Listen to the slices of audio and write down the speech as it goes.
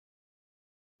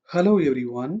Hello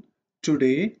everyone.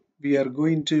 Today we are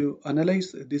going to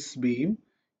analyze this beam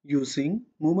using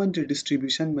moment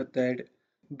distribution method.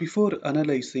 Before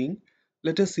analyzing,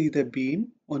 let us see the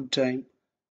beam on time.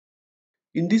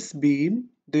 In this beam,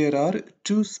 there are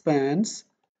two spans,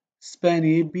 span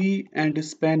AB and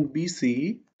span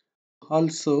BC.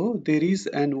 Also, there is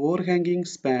an overhanging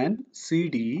span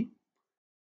CD.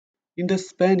 In the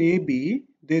span AB,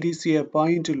 there is a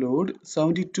point load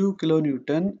 72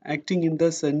 kN acting in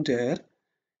the center.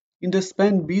 In the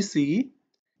span BC,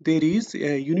 there is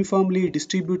a uniformly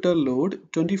distributed load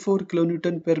 24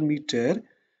 kN per meter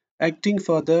acting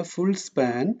for the full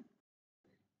span.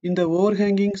 In the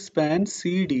overhanging span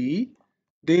CD,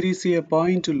 there is a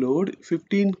point load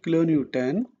 15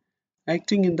 kN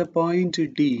acting in the point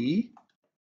D.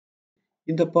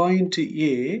 In the point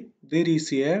A, there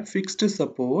is a fixed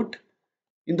support.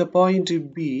 In the point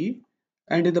B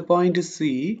and in the point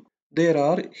C, there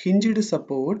are hinged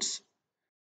supports.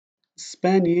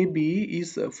 Span AB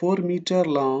is 4 meter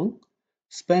long,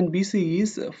 span BC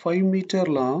is 5 meter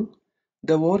long,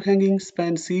 the overhanging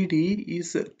span CD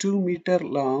is 2 meter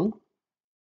long.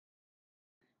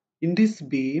 In this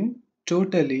beam,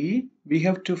 totally we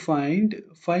have to find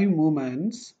 5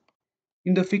 moments.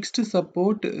 In the fixed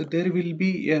support, there will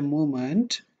be a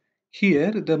moment.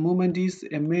 Here the moment is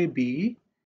MAB.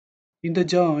 In the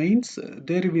joints,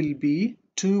 there will be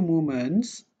 2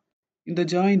 moments. In the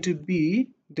joint B,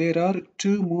 there are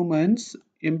 2 moments,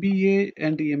 MBA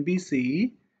and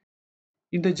MBC.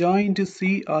 In the joint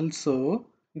C also,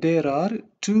 there are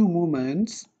 2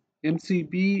 moments,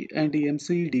 MCB and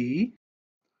MCD.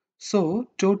 So,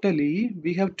 totally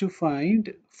we have to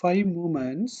find 5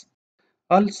 moments.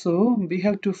 Also, we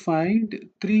have to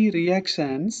find 3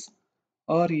 reactions,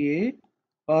 RA,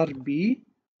 RB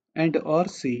and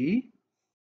RC.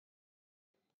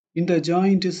 In the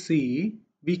joint C,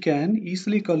 we can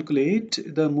easily calculate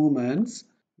the moments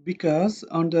because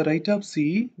on the right of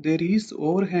C there is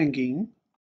overhanging.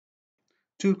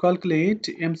 To calculate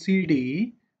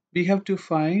MCD, we have to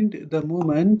find the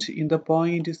moment in the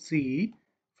point C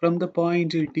from the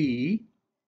point D.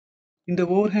 In the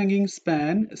overhanging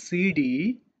span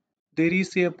CD, there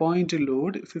is a point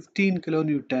load 15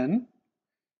 kN.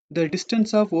 The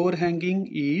distance of overhanging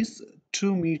is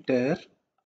 2 meter.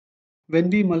 When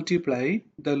we multiply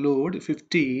the load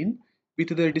 15 with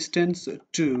the distance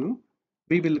 2,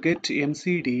 we will get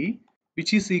MCD,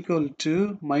 which is equal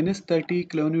to minus 30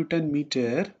 kN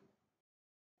meter.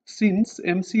 Since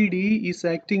MCD is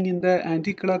acting in the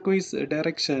anti-clockwise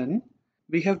direction,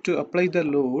 we have to apply the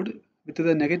load with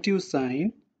the negative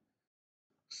sign.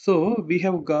 So we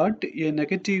have got a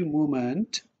negative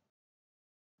moment.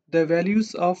 The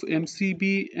values of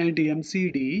MCB and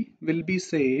MCD will be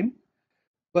same,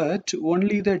 but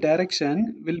only the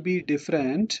direction will be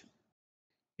different.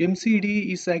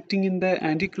 MCD is acting in the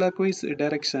anti-clockwise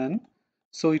direction,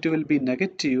 so it will be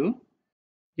negative.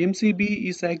 MCB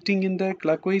is acting in the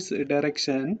clockwise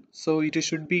direction, so it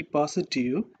should be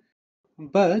positive.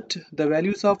 But the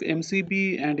values of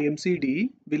MCB and MCD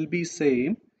will be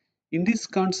same. In this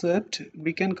concept,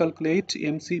 we can calculate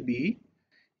MCB.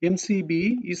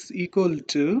 MCB is equal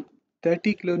to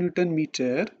 30 kN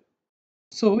meter.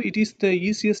 So it is the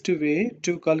easiest way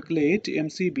to calculate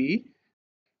MCB.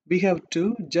 We have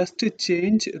to just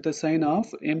change the sign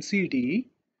of MCD.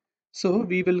 So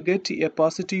we will get a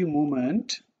positive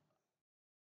moment.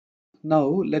 Now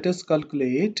let us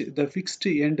calculate the fixed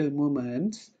end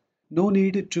moments. No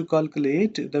need to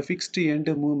calculate the fixed end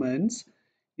moments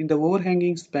in the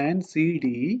overhanging span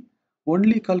CD.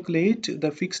 Only calculate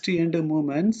the fixed end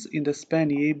moments in the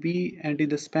span AB and in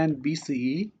the span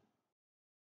BC.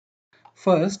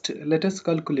 First, let us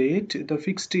calculate the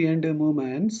fixed end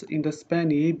moments in the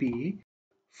span AB.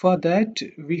 For that,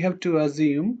 we have to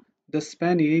assume the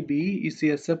span AB is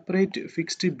a separate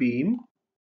fixed beam.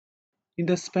 In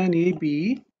the span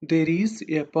AB, there is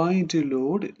a point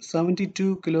load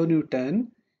 72 kN.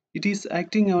 It is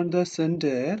acting on the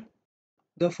center.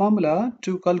 The formula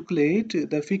to calculate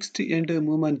the fixed end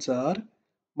moments are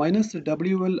minus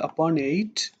WL upon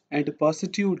 8 and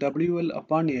positive WL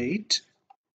upon 8.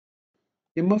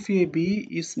 M of AB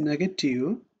is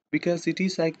negative because it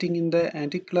is acting in the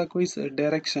anticlockwise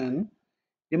direction.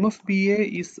 M of BA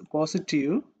is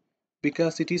positive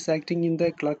because it is acting in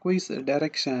the clockwise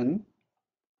direction.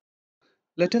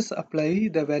 Let us apply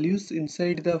the values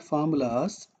inside the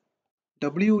formulas.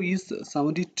 W is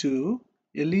 72,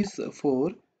 L is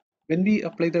 4. When we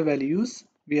apply the values,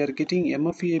 we are getting M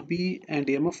of AB and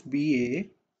M of BA.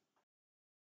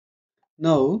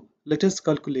 Now, let us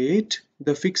calculate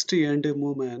the fixed end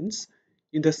moments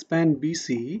in the span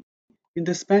BC. In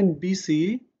the span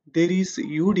BC, there is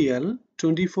UDL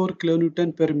 24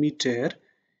 kN per meter.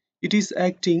 It is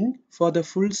acting for the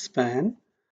full span.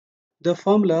 The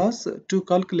formulas to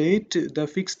calculate the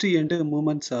fixed end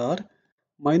moments are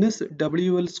minus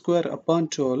WL square upon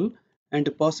 12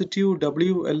 and positive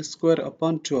WL square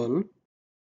upon 12.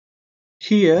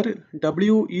 Here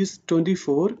W is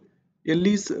 24, L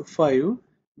is 5.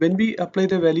 When we apply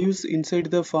the values inside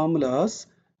the formulas,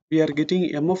 we are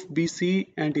getting M of BC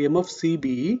and M of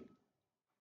CB.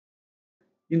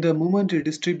 In the moment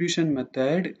distribution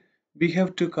method, we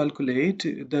have to calculate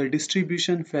the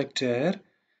distribution factor.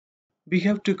 We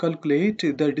have to calculate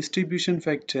the distribution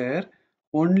factor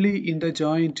only in the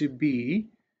joint B,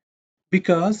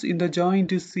 because in the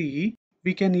joint C,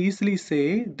 we can easily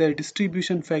say the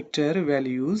distribution factor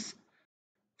values.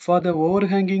 For the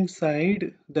overhanging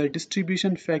side, the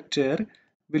distribution factor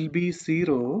will be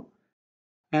 0,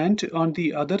 and on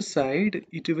the other side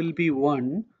it will be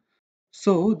 1.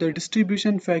 So the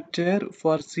distribution factor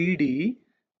for CD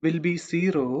will be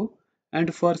 0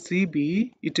 and for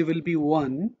CB it will be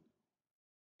 1.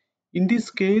 In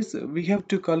this case, we have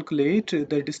to calculate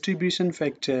the distribution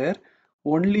factor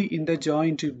only in the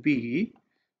joint B.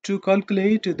 To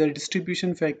calculate the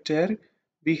distribution factor,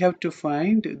 we have to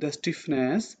find the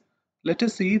stiffness. Let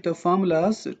us see the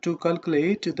formulas to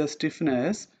calculate the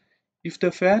stiffness. If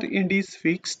the fair end is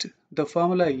fixed, the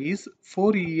formula is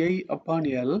 4EI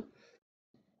upon L.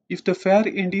 If the fair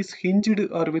end is hinged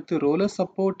or with roller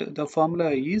support, the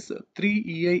formula is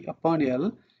 3EI upon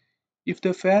L. If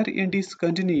the fair end is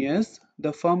continuous,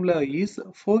 the formula is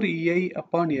 4EI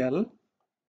upon L.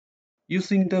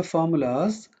 Using the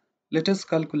formulas, let us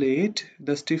calculate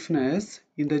the stiffness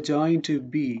in the joint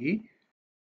B.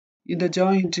 In the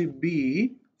joint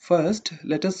B, first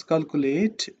let us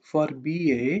calculate for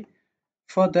BA.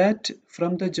 For that,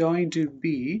 from the joint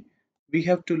B, we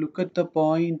have to look at the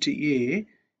point A.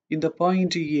 In the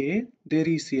point A, there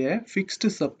is a fixed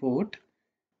support.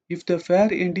 If the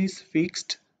fair end is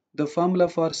fixed, the formula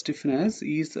for stiffness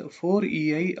is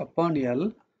 4EI upon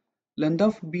L. Length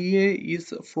of BA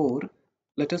is 4.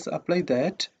 Let us apply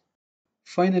that.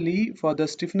 Finally, for the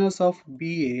stiffness of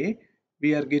BA,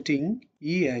 we are getting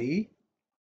EI.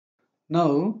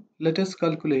 Now, let us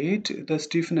calculate the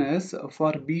stiffness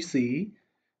for BC.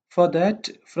 For that,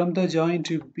 from the joint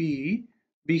B,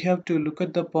 we have to look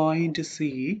at the point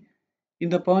C. In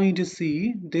the point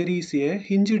C, there is a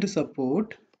hinged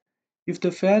support. If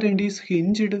the fair end is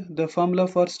hinged, the formula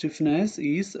for stiffness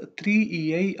is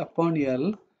 3EI upon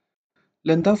L.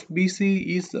 Length of BC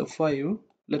is 5.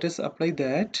 Let us apply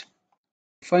that.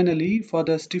 Finally, for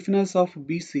the stiffness of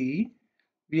BC,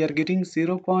 we are getting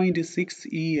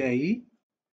 0.6 EI.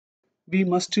 We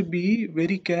must be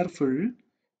very careful.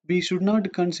 We should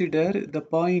not consider the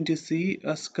point C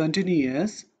as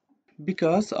continuous,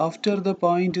 because after the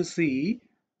point C,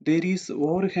 there is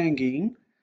overhanging.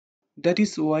 That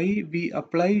is why we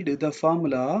applied the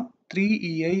formula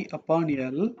 3EI upon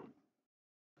L.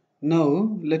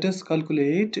 Now let us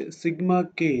calculate sigma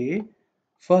k.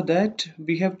 For that,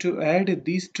 we have to add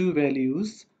these two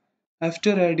values.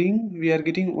 After adding, we are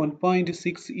getting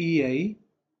 1.6 EI.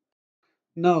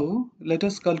 Now let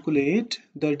us calculate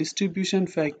the distribution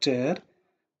factor.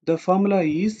 The formula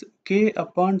is k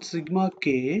upon sigma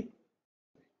k.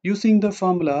 Using the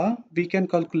formula, we can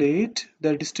calculate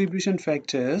the distribution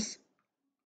factors.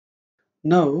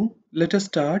 Now let us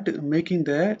start making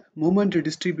the moment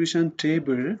distribution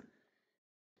table.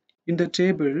 In the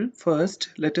table, first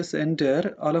let us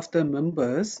enter all of the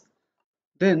members.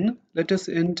 Then let us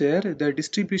enter the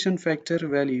distribution factor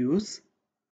values.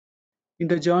 In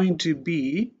the joint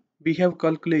B, we have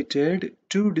calculated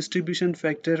two distribution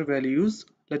factor values.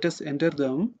 Let us enter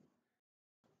them.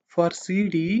 For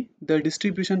CD, the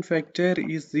distribution factor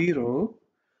is 0.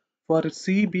 For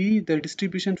CB, the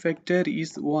distribution factor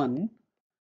is 1.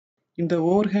 In the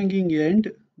overhanging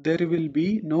end, there will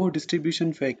be no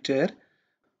distribution factor.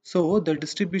 So the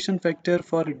distribution factor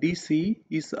for DC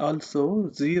is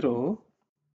also 0.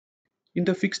 In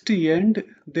the fixed end,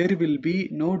 there will be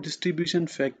no distribution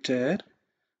factor.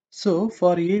 So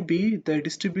for AB, the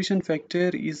distribution factor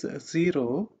is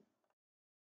 0.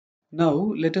 Now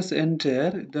let us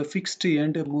enter the fixed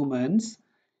end moments.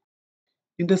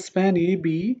 In the span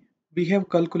AB, we have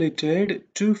calculated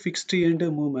two fixed end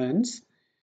moments.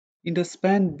 In the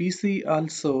span BC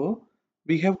also,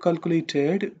 we have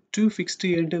calculated two fixed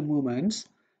end moments.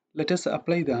 Let us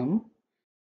apply them.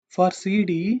 For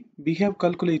CD, we have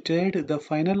calculated the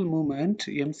final moment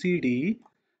MCD.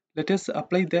 Let us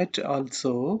apply that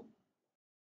also.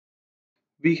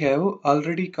 We have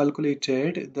already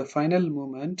calculated the final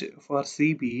moment for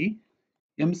CB,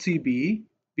 MCB.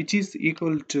 which is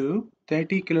equal to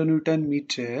 30 kilonewton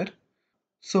meter.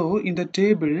 So in the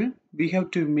table we have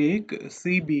to make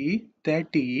CB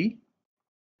 30.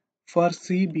 For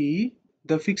CB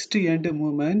the fixed end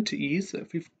moment is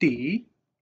 50.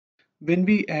 When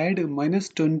we add minus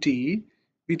 20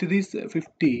 with this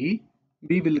 50,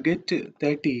 we will get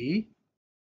 30.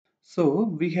 So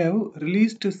we have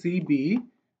released CB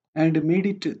and made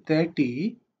it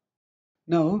 30.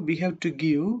 Now we have to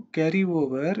give carry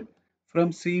over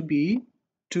from CB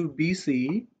to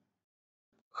BC.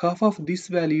 Half of this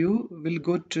value will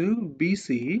go to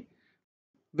BC.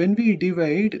 When we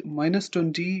divide minus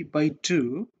 20 by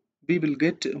 2, we will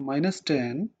get minus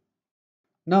 10.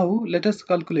 Now let us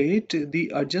calculate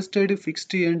the adjusted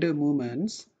fixed end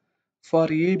moments. For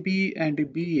AB and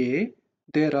BA,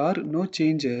 there are no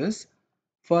changes.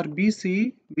 For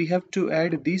BC, we have to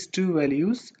add these two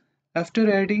values. After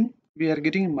adding, we are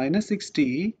getting minus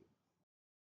 60.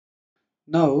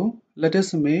 Now let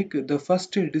us make the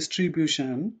first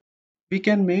distribution. We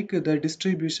can make the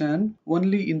distribution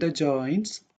only in the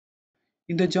joints.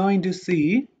 In the joint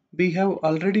C, we have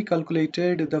already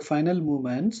calculated the final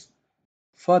moments.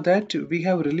 For that, we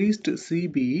have released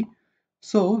CB.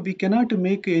 So we cannot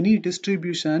make any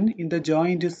distribution in the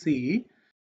joint C.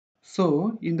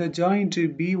 So in the joint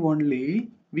B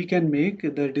only, we can make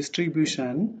the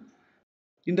distribution.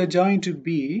 In the joint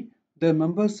B, the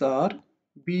members are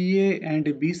BA and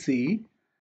BC.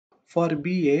 For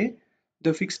BA,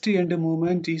 the fixed end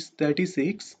moment is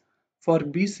 36. For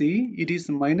BC, it is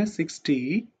minus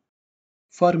 60.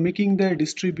 For making the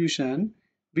distribution,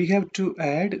 we have to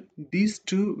add these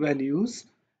two values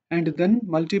and then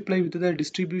multiply with the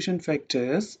distribution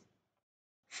factors.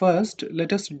 First,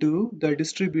 let us do the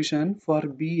distribution for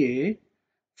BA.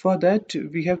 For that,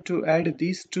 we have to add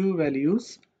these two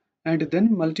values and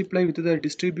then multiply with the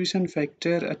distribution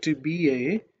factor at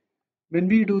BA. When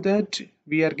we do that,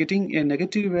 we are getting a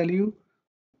negative value.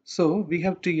 So we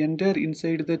have to enter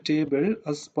inside the table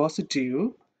as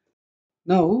positive.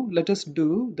 Now let us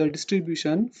do the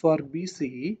distribution for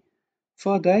BC.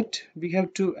 For that, we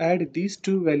have to add these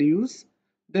two values,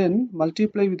 then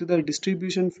multiply with the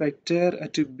distribution factor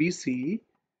at BC.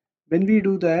 When we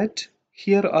do that,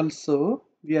 here also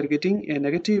we are getting a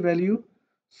negative value.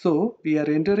 So we are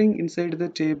entering inside the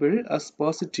table as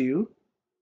positive.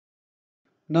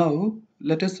 Now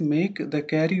let us make the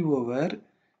carryover.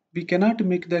 We cannot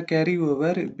make the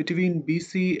carryover between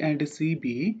BC and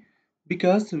CB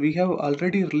because we have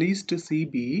already released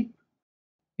CB.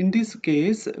 In this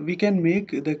case, we can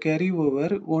make the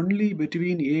carryover only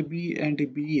between AB and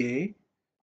BA.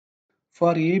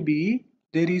 For AB,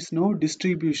 there is no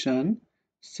distribution,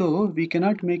 so we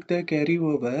cannot make the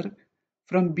carryover.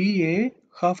 From BA,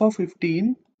 half of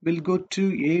 15 will go to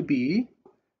AB.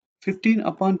 15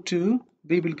 upon 2,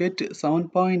 we will get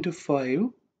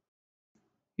 7.5.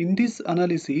 In this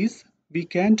analysis, we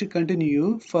can't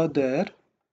continue further.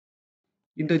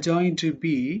 In the joint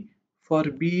B, for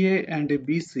BA and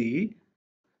BC,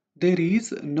 there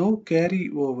is no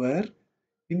carryover.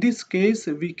 In this case,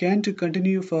 we can't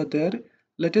continue further.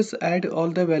 Let us add all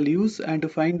the values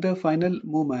and find the final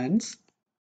moments.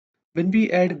 When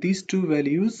we add these two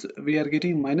values, we are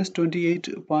getting minus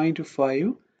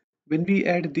 28.5. When we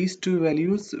add these two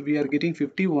values, we are getting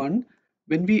 51.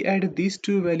 When we add these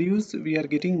two values, we are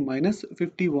getting minus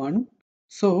 51.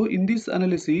 So in this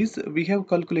analysis, we have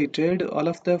calculated all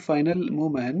of the final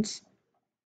moments.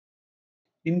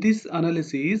 In this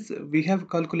analysis, we have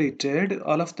calculated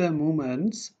all of the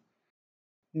moments.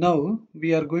 Now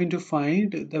we are going to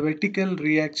find the vertical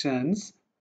reactions.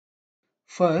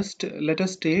 First, let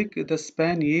us take the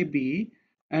span AB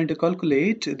and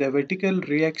calculate the vertical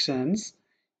reactions.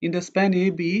 In the span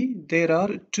AB, there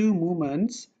are two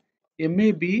movements,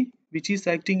 MAB, which is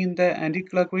acting in the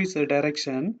anticlockwise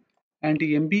direction, and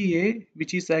MBA,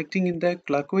 which is acting in the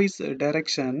clockwise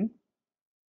direction.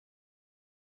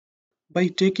 By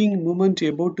taking moment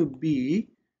about B,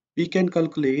 we can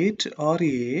calculate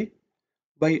RA.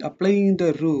 By applying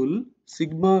the rule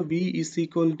sigma V is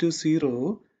equal to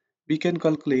 0, we can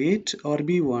calculate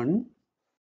RB1.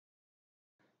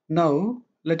 Now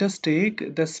let us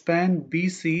take the span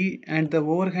BC and the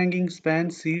overhanging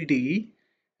span CD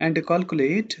and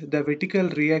calculate the vertical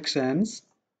reactions.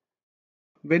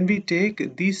 When we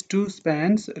take these two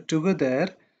spans together,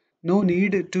 no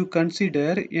need to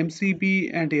consider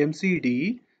MCB and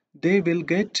MCD. They will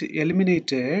get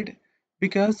eliminated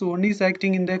because one is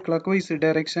acting in the clockwise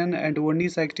direction and one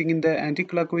is acting in the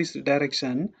anti-clockwise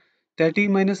direction. 30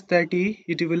 minus 30,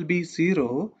 it will be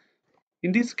 0.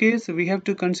 In this case, we have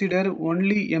to consider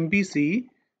only MBC,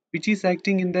 which is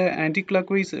acting in the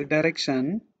anti-clockwise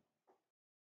direction.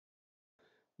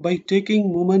 By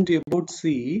taking moment about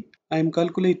C, I am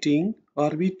calculating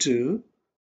RB2.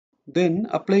 Then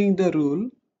applying the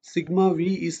rule sigma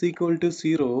V is equal to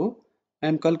 0, I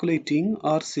am calculating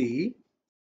RC.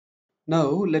 Now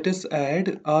let us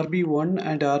add RB1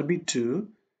 and RB2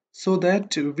 so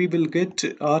that we will get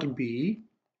RB.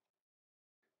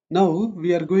 Now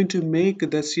we are going to make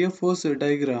the shear force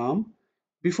diagram.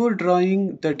 Before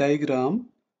drawing the diagram,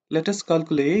 let us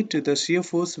calculate the shear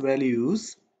force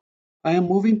values. I am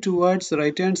moving towards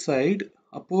right hand side.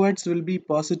 Upwards will be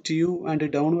positive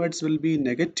and downwards will be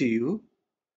negative.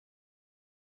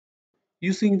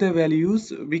 Using the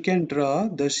values, we can draw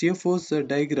the shear force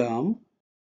diagram.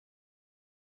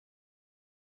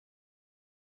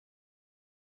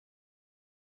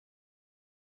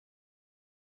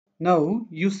 Now,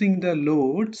 using the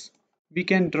loads, we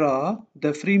can draw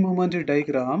the free movement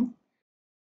diagram.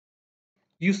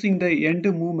 Using the end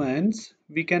moments,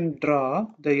 we can draw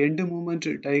the end moment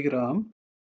diagram.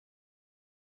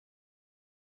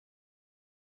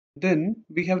 Then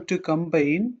we have to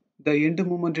combine the end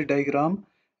moment diagram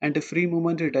and the free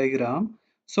moment diagram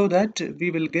so that we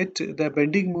will get the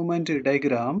bending moment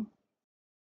diagram.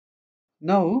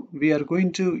 Now we are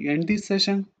going to end this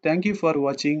session. Thank you for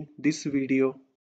watching this video.